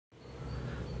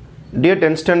Dear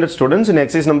 10th standard students, in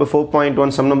exercise number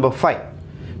 4.1 sum number 5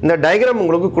 இந்த diagram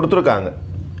உங்களுக்கு கொடுத்திருக்காங்க.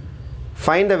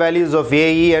 Find the values of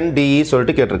AE and DE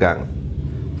சொல்லிட்டு கேட்டிருக்காங்க.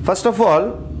 First of all,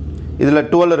 இதில்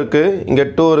 12 இருக்கு, இங்கே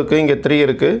 2 இருக்கு, இங்கே 3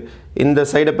 இருக்கு. இந்த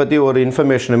சைடை பற்றி ஒரு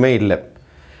இன்ஃபர்மேஷனுமே இல்லை.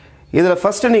 இதில்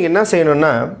ஃபஸ்ட்டு நீங்கள் என்ன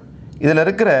செய்யணும்னா இதில்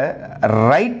இருக்கிற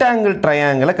ரைட் ஆங்கிள்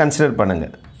ட்ரையாங்கிளை கன்சிடர்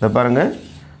பண்ணுங்கள். இதை பாருங்கள்,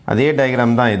 அதே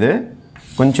டயக்ராம் தான் இது.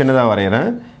 கொஞ்சம் சின்னதாக வரைகிறேன்.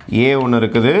 A ஒன்று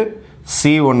இருக்குது, C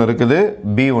ஒன்று இருக்குது,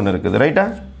 B ஒன்று இருக்குது. ரைட்டா?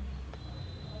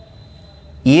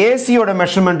 ஏசியோட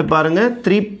மெஷர்மெண்ட் பாருங்கள்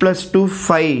 3 + 2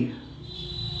 5.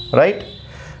 ரைட்?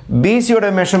 பிசியோட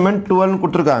மெஷர்மெண்ட் 12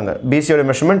 கொடுத்துருக்காங்க. பிசியோட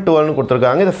மெஷர்மெண்ட் 12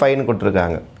 கொடுத்துருக்காங்க. இது 5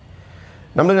 கொடுத்துருக்காங்க.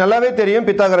 நம்மளுக்கு நல்லாவே தெரியும்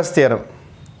பித்தாகரஸ் தியரம்.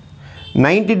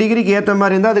 90 டிகிரிக்கு ஏற்ற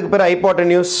மாதிரி இருந்தால் அதுக்கு பேர்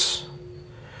ஹைப்போட்டென்யூஸ்.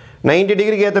 90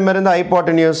 டிகிரிக்கு ஏற்ற மாதிரி இருந்தால்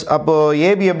ஹைப்போட்டென்யூஸ். அப்போது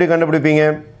ஏபி எப்படி கண்டுபிடிப்பீங்க?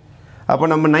 அப்போ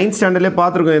நம்ம 9th ஸ்டாண்டர்ட்லேயே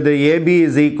பார்த்துருக்கோம். இது AB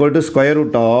is equal to square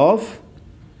root of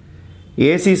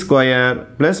AC square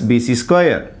plus PC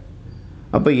square.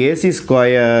 அப்போ AC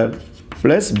square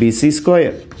plus PC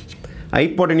square.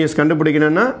 Hypotenuse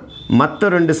கண்டுபிடிக்கணும்னா மற்ற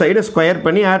ரெண்டு சைடை ஸ்கொயர்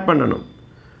பண்ணி ஆட் பண்ணணும்.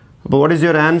 அப்போ what is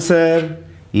your answer?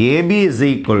 AB is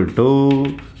equal to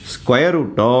square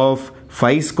root of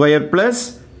 5 square plus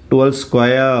 12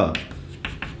 square.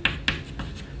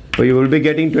 So you will be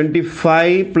getting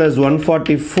 25 plus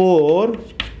 144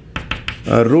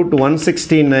 root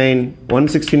 169.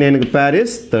 169 pair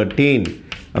is 13.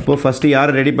 அப்போ first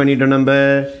யார் ready பண்ணிட்டோம்? நம்ம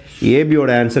ஏபியோட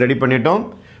ஆன்சர் ரெடி பண்ணிட்டோம்.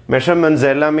 மெஷர்மெண்ட்ஸ்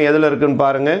எல்லாமே எதில் இருக்குன்னு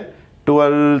பாருங்கள்.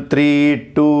 12, 3,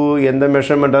 2 எந்த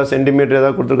மெஷர்மெண்ட்டாக சென்டிமீட்டர்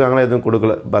ஏதாவது கொடுத்துருக்காங்களா? எதுவும்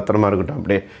கொடுக்கல. பத்திரமா இருக்கட்டும்,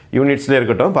 அப்படியே யூனிட்ஸ்லேயே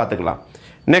இருக்கட்டும், பார்த்துக்கலாம்.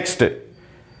 நெக்ஸ்ட்டு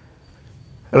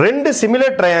ரெண்டு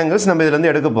சிமிலர் ட்ரையாங்கிள்ஸ் நம்ம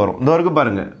இதுலேருந்து எடுக்க போகிறோம். இதோ இருக்கு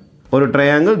பாருங்கள், ஒரு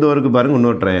ட்ரையாங்கிள், இதோ இருக்கு பாருங்கள்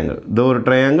இன்னொரு ட்ரையாங்கிள், இதோ ஒரு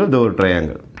ட்ரையாங்கிள், இதோ ஒரு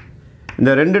ட்ரையாங்கிள்.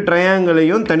 இந்த ரெண்டு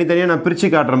ட்ரையாங்கிளையும் தனித்தனியாக நான் பிரித்து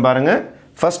காட்டுறேன் பாருங்கள்.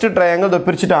 ஃபஸ்ட்டு ட்ரையாங்கிள் இதோ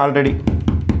பிரிச்சுட்டேன் ஆல்ரெடி.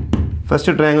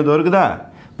 ஃபஸ்ட்டு ட்ரையாங்கிள் இதோ இருக்குதா?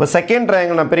 இப்போ செகண்ட்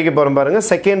ட்ரையாங்கிள் நான் பிரிக்க போகிறேன் பாருங்கள்.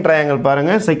 செகண்ட் ட்ரையாங்கிள்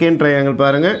பாருங்கள், செகண்ட் ட்ரையாங்கிள்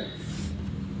பாருங்கள்.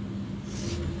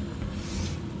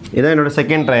 இதான் என்னோடய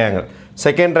செகண்ட் ட்ரையாங்கிள்.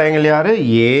 செகண்ட் ட்ரையாங்கிள் யார்?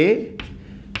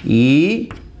 ஏஇடி.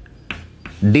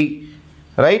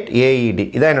 ரைட்? ஏஇடி.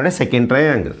 இதான் என்னோடய செகண்ட்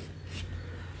ட்ரையாங்கிள்.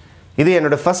 இது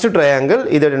என்னோட ஃபர்ஸ்ட் ட்ரையாங்கிள்,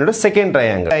 இது என்னோட செகண்ட்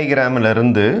ட்ரையாங்கிள். டயக்ராமில்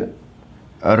இருந்து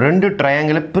ரெண்டு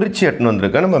ட்ரையாங்கிளை பிரித்து எட்டுன்னு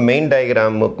வந்திருக்கேன். நம்ம மெயின்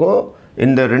டயக்ராமுக்கும்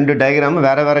இந்த ரெண்டு டயக்ராமும்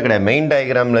வேறு வேறு கிடையாது. மெயின்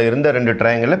டயக்ராமில் இருந்த ரெண்டு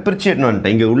ட்ரையாங்கிளை பிரித்து எட்டுன்னு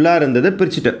வந்துட்டேன். இங்கே உள்ளே இருந்ததை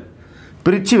பிரிச்சுட்டேன்,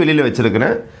 பிரித்து வெளியில்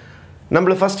வச்சுருக்கிறேன்.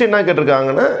 நம்மளை ஃபஸ்ட்டு என்ன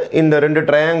கேட்டிருக்காங்கன்னா இந்த ரெண்டு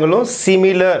ட்ரையாங்கிளும்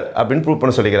சிமிலர் அப்படின்னு ப்ரூவ்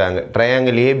பண்ண சொல்லிக்கிறாங்க.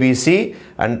 Triangle ABC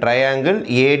and triangle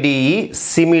ADE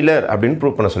similar அப்படின்னு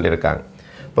ப்ரூவ் பண்ண சொல்லியிருக்காங்க.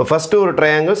 இப்போ ஃபஸ்ட்டு ஒரு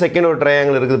ட்ரையாங்கிள், செகண்ட் ஒரு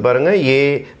ட்ரையாங்கிள் இருக்குது பாருங்கள்.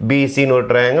 ஏபிசின்னு ஒரு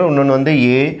ட்ரையாங்கிள், இன்னொன்று வந்து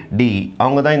ஏடி.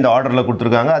 அவங்க தான் இந்த ஆர்டரில்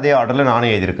கொடுத்துருக்காங்க. அதே ஆர்டரில்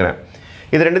நானே எழுதியிருக்கிறேன்.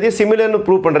 இது ரெண்டுத்தையும் சிமிலர்னு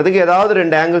ப்ரூவ் பண்ணுறதுக்கு ஏதாவது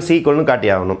ரெண்டு ஆங்கிள்ஸ் ஈக்குவல்னு காட்டி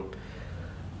ஆகணும்.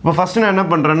 இப்போ ஃபஸ்ட்டு நான் என்ன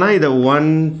பண்ணுறேன்னா இதை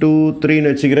 1, 2,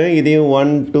 3ன்னு வச்சுக்கிறேன். இதையும்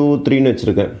 1, 2, 3ன்னு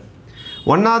வச்சுருக்கேன்.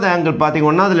 ஒன்றாவது ஆங்கிள்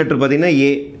பார்த்தீங்க, ஒன்றாவது லெட்டர் பார்த்தீங்கன்னா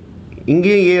ஏ.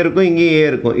 இங்கேயும் ஏ இருக்கும், இங்கேயும் ஏ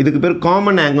இருக்கும். இதுக்கு பேர்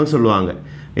காமன் ஆங்கிள் சொல்லுவாங்க.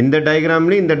 இந்த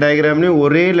டயக்ராம்லேயும் இந்த டயக்ராம்லேயும்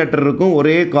ஒரே லெட்டர் இருக்கும்,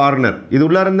 ஒரே கார்னர். இது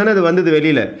உள்ளே இருந்தானே அது வந்தது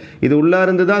வெளியில், இது உள்ளே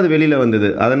இருந்து தான் அது வெளியில் வந்தது.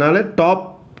 அதனால் டாப்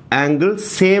ஆங்கிள்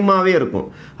சேமாகவே இருக்கும்.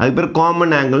 அதுக்கு பேர்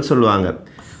காமன் ஆங்கிள் சொல்லுவாங்க.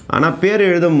 ஆனால் பேர்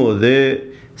எழுதும் போது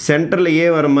சென்டரில் ஏ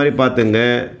வர மாதிரி பார்த்துங்க,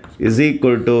 இஸ்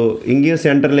ஈக்குவல் டு இங்கேயும்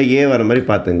சென்டரில் ஏ வர மாதிரி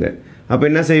பார்த்துங்க. அப்போ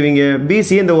என்ன செய்வீங்க?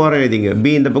 பிசி இந்த ஓரம் எழுதிங்க,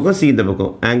 பி இந்த பக்கம், சி இந்த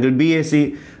பக்கம், ஆங்கிள் பிஏசி.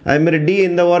 அதுமாதிரி டி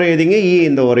இந்த ஓரம் எழுதிங்க, இ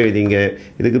இந்த ஓரம் எழுதிங்க.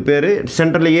 இதுக்கு பேர்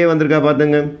சென்டரில் ஏ வந்திருக்கா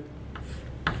பார்த்துங்க.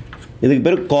 இதுக்கு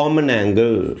பேர் காமன்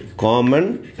ஆங்கிள். Common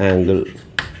angle.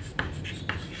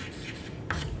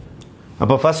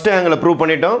 அப்போ ஃபஸ்ட் ஆங்கிளை ப்ரூவ்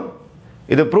பண்ணிட்டோம்.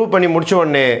 இது ப்ரூவ் பண்ணி முடிச்ச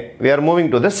உடனே we are moving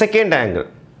to the second angle.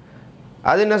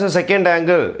 அது என்ன சார் செகண்ட்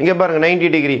ஆங்கிள்? இங்கே பாருங்கள்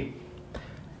 90 டிகிரி.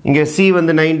 இங்கே சி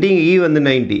வந்து 90, இ வந்து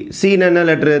 90. சின்னு என்ன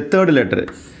லெட்ரு? Third letter.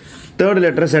 தேர்டு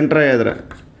லெட்டரை சென்டராக எழுதுறேன்.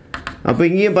 அப்போ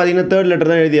இங்கேயும் பார்த்தீங்கன்னா தேர்ட்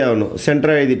லெட்டர் தான் எழுதி ஆகணும்.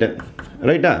 சென்டராக எழுதிட்டேன்.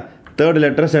 ரைட்டா? தேர்டு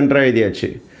லெட்டரை சென்டராக எழுதியாச்சு.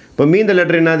 இப்போ மீந்த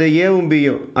லெட்டர் என்னது? ஏவும்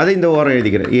பியும். அதை இந்த ஓரம்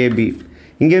எழுதிக்கிறேன், ஏபி.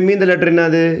 இங்கே மீந்த லெட்டர்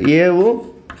என்னது? ஏவும்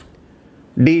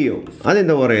டியும். அது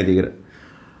இந்த ஓரம் எழுதிக்கிறேன்.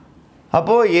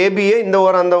 அப்போது ஏபியை இந்த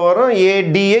ஓரம் அந்த ஓரம்,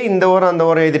 ஏடியை இந்த ஓரம் அந்த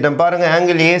ஓரம் எழுதிட்டேன். பாருங்கள்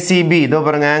ஆங்கிள் ஏசிபி. இதோ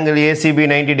பாருங்கள் ஆங்கிள் ஏசிபி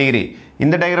 90 டிகிரி.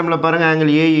 இந்த டயக்ராமில் பாருங்கள்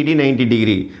ஆங்கிள் ஏஇடி 90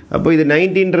 டிகிரி. அப்போ இது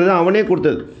 90ன்றது அவனே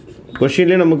கொடுத்தது,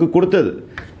 கொஷின்லேயே நமக்கு கொடுத்தது.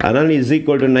 அதனால் நீ இஸ்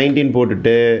ஈக்குவல் டு 19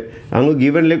 போட்டுட்டு அவங்க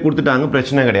கிவன்லேயே கொடுத்துட்டாங்க,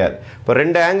 பிரச்சனை கிடையாது. இப்போ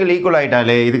ரெண்டு ஆங்கிள் ஈக்குவல்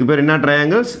ஆகிட்டாலே இதுக்கு பேர் என்ன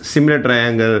triangles? Similar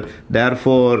triangle.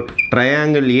 Therefore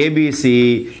triangle ABC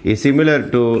is similar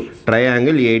to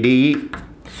triangle ADE.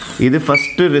 இது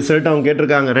ஃபஸ்ட்டு ரிசல்ட் அவங்க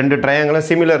கேட்டிருக்காங்க. ரெண்டு ட்ரையாங்கிளை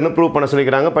சிமிலர்னு ப்ரூவ் பண்ண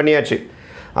சொல்லிக்கிறாங்க, பண்ணியாச்சு.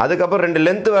 அதுக்கப்புறம் ரெண்டு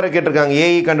லென்த் வர கேட்டிருக்காங்க,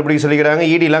 ஏஇ கண்டுபிடிக்க சொல்லிக்கிறாங்க,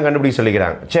 இடிலாம் கண்டுபிடிக்க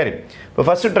சொல்லிக்கிறாங்க. சரி, இப்போ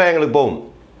ஃபஸ்ட்டு ட்ரையாங்கிளுக்கு போகும்.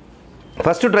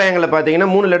 ஃபஸ்ட்டு ட்ரையாங்கிளில் பார்த்தீங்கன்னா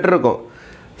 3 லெட்டர் இருக்கும்.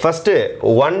 ஃபஸ்ட்டு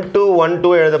 1 2 1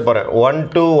 2 எழுத போகிறேன் 1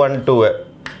 2 1 2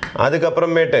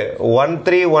 அதுக்கப்புறமேட்டு 1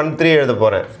 3 1 3 எழுத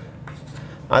போகிறேன்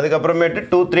அதுக்கப்புறமேட்டு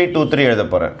 2 3 2 3 எழுத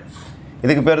போகிறேன்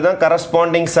இதுக்கு பேர் தான்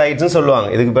கரஸ்பாண்டிங் சைட்ஸ்னு சொல்லுவாங்க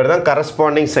இதுக்கு பேர் தான்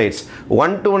கரஸ்பாண்டிங் சைட்ஸ்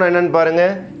 1 2 என்னன்னு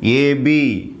பாருங்கள் ஏபி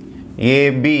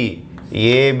ஏபி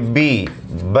ஏபி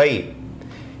பை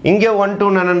இங்கே 1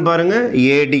 2 என்னன்னு பாருங்கள்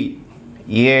ஏடி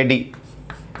ஏடி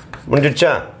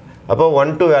முடிஞ்சிடுச்சா அப்போ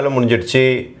 1 2 வேலை முடிஞ்சிடுச்சு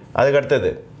அதுக்கு அடுத்தது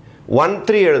 1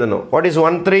 3 எழுதணும் வாட் இஸ்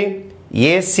 1 3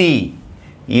 ஏசி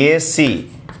ஏசி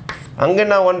அங்கே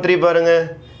நான் 1 3 பாருங்கள்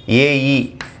ஏஇ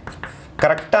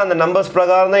கரெக்டாக அந்த நம்பர்ஸ்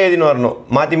பிரகாரம் தான் எழுதின்னு வரணும்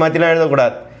மாற்றி மாற்றிலாம்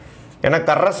எழுதக்கூடாது ஏன்னா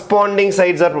கரஸ்பாண்டிங்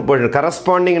சைட்ஸ் ஆர் ப்ரொபோர்ஷனல்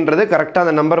கரஸ்பாண்டிங்ன்றது கரெக்டாக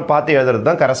அந்த நம்பரை பார்த்து எழுதுறது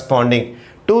தான் கரஸ்பாண்டிங்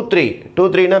 2 3 2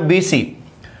 3னா பிசி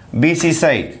பிசி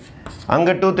சைட்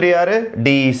அங்கே 2 3 யார்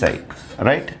டிஇ சைட்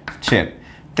ரைட் சரி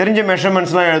தெரிஞ்ச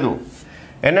மெஷர்மெண்ட்ஸ்லாம் எழுதுவோம்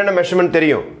என்னென்ன மெஷர்மெண்ட்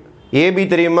தெரியும் ஏபி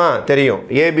தெரியுமா தெரியும்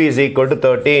ஏபி இஸ் ஈக்குவல் டு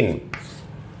 13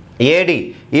 ஏடி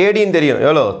ஏடின்னு தெரியும்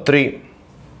எவ்வளோ 3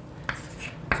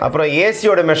 அப்புறம்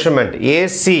ஏசியோட மெஷர்மெண்ட்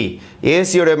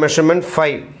ஏசியோட மெஷர்மெண்ட்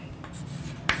 5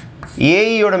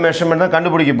 ஏஇயோட மெஷர்மெண்ட் தான்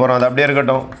கண்டுபிடிக்க போகிறோம் அது அப்படியே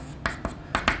இருக்கட்டும்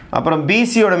அப்புறம்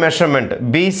பிசியோட மெஷர்மெண்ட்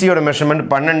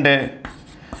 12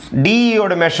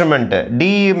 டிஇயோட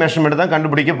மெஷர்மெண்ட் தான்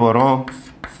கண்டுபிடிக்க போகிறோம்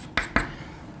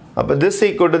அப்போ this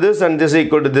equal to this and this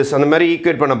equal to this அந்த மாதிரி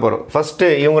ஈக்குவேட் பண்ண போகிறோம் ஃபஸ்ட்டு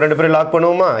இவங்க ரெண்டு பேரும் லாக்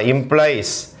பண்ணுவோமா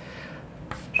implies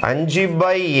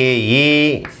 5/AE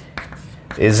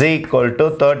is equal to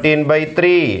 13/3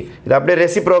 இது அப்படியே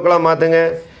ரெசிப்ரோக்கலாக மாற்றுங்க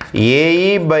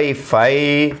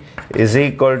AE/5 is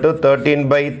equal to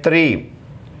 13/3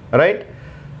 right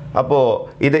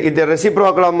அப்போது இது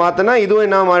ரெசிப்ரோக்கலாக மாற்றினா இதுவும்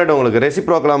என்ன மாறிடும் உங்களுக்கு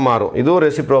ரெசிப்ரோக்கலாக மாறும் இதுவும்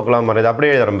ரெசிப்ரோக்கலாக மாறும் இது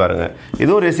அப்படியே எழுதுறேன் பாருங்க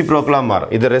இதுவும் ரெசிப்ரோக்கலாக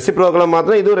மாறும் இது ரெசிப்ரோக்கலாக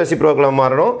மாற்றினா இதுவும் ரெசிப்ரோக்கலாக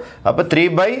மாறணும் அப்போ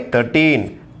 3/13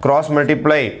 cross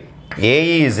multiply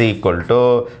AE is equal to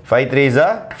 5 3s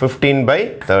are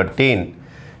 15/13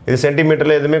 இது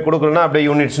சென்டிமீட்டரில் எதுவுமே கொடுக்கலன்னா அப்படியே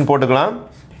யூனிட்ஸ்னு போட்டுக்கலாம்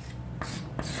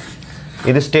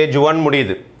இது ஸ்டேஜ் 1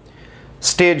 முடியுது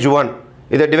ஸ்டேஜ் 1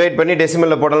 இதை டிவைட் பண்ணி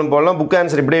டெசிமலில் போட்டாலும் போடலாம் புக்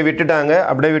ஆன்சர் இப்படியே விட்டுட்டாங்க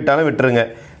அப்படியே விட்டாலும் விட்டுருங்க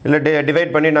இல்லை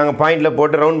டிவைட் பண்ணி நாங்கள் பாயிண்டில்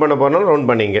போட்டு ரவுண்ட் பண்ண போனாலும் ரவுண்ட்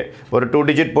பண்ணிங்க ஒரு 2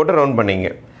 டிஜிட் போட்டு ரவுண்ட் பண்ணிங்க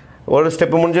ஒரு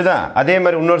ஸ்டெப்பு முடிஞ்சுதா அதே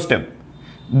மாதிரி இன்னொரு step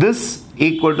this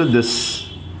equal to this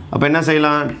அப்போ என்ன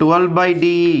செய்யலாம் 12/D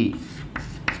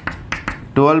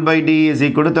இஸ்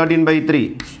ஈக்குவல் டு 13/3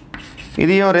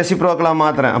 இதையும் ரெசிப்ரோக்கலாக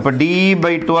மாற்றுறேன் அப்போ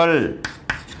D/12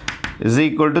 இஸ்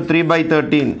ஈக்குவல் டு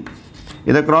 3/13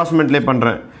 இதை கிராஸ் மல்டிப்ளை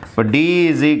பண்ணுறேன் இப்போ D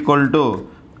is equal to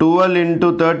 12 into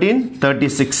 13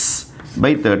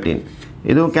 36/13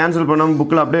 இதுவும் கேன்சல் பண்ணாமல்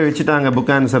புக்கில் அப்படியே வச்சுட்டாங்க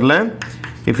புக் ஆன்சரில்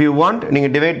இஃப் யூ வாண்ட்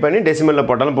நீங்கள் டிவைட் பண்ணி டெசிமலில்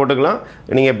போட்டாலும் போட்டுக்கலாம்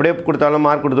நீங்கள் எப்படியே கொடுத்தாலும்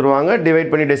மார்க் கொடுத்துருவாங்க டிவைட்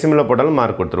பண்ணி டெசிமலில் போட்டாலும்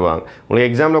மார்க் கொடுத்துருவாங்க உங்களுக்கு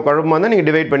எக்ஸாமில் குழப்பமாக இருந்தால் நீங்கள்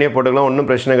டிவைட் பண்ணியே போட்டுக்கலாம் ஒன்றும்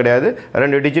பிரச்சனை கிடையாது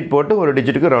 2 டிஜிட் போட்டு ஒரு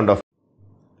டிஜிட்டுக்கு ரவுண்ட் ஆஃப்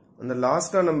அந்த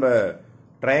லாஸ்ட்டாக நம்ம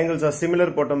ட்ரையாங்கிள்ஸ் ஆர்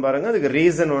சிமிலர் போட்டோம் பாருங்கள் அதுக்கு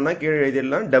ரீசன் ஒன்றா கீழே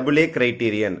எழுதிடலாம் AA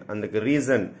கிரைட்டீரியன் அதுக்கு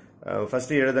ரீசன்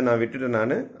ஃபஸ்ட்டு எழுத நான் விட்டுட்டு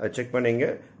நான் அதை செக் பண்ணிங்க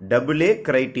AA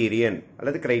கிரைட்டீரியன்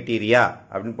அல்லது கிரைட்டீரியா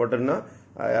அப்படின்னு போட்டோம்னா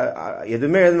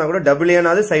எதுவுமே எழுதினா கூட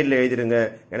AAனாவது சைடில் எழுதிடுங்க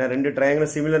ஏன்னா 2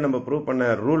 ட்ரையாங்கிள் சிமிலர் நம்ம ப்ரூவ் பண்ண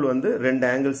ரூல் வந்து 2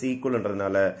 ஆங்கிள்ஸ்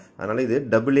ஈக்குவல்ன்றதுனால அதனால இது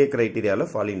AA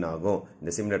கிரைட்டீரியாவில் ஃபாலோ ஆகும்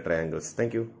இந்த சிமிலர் ட்ரையாங்கிள்ஸ்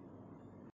தேங்க்யூ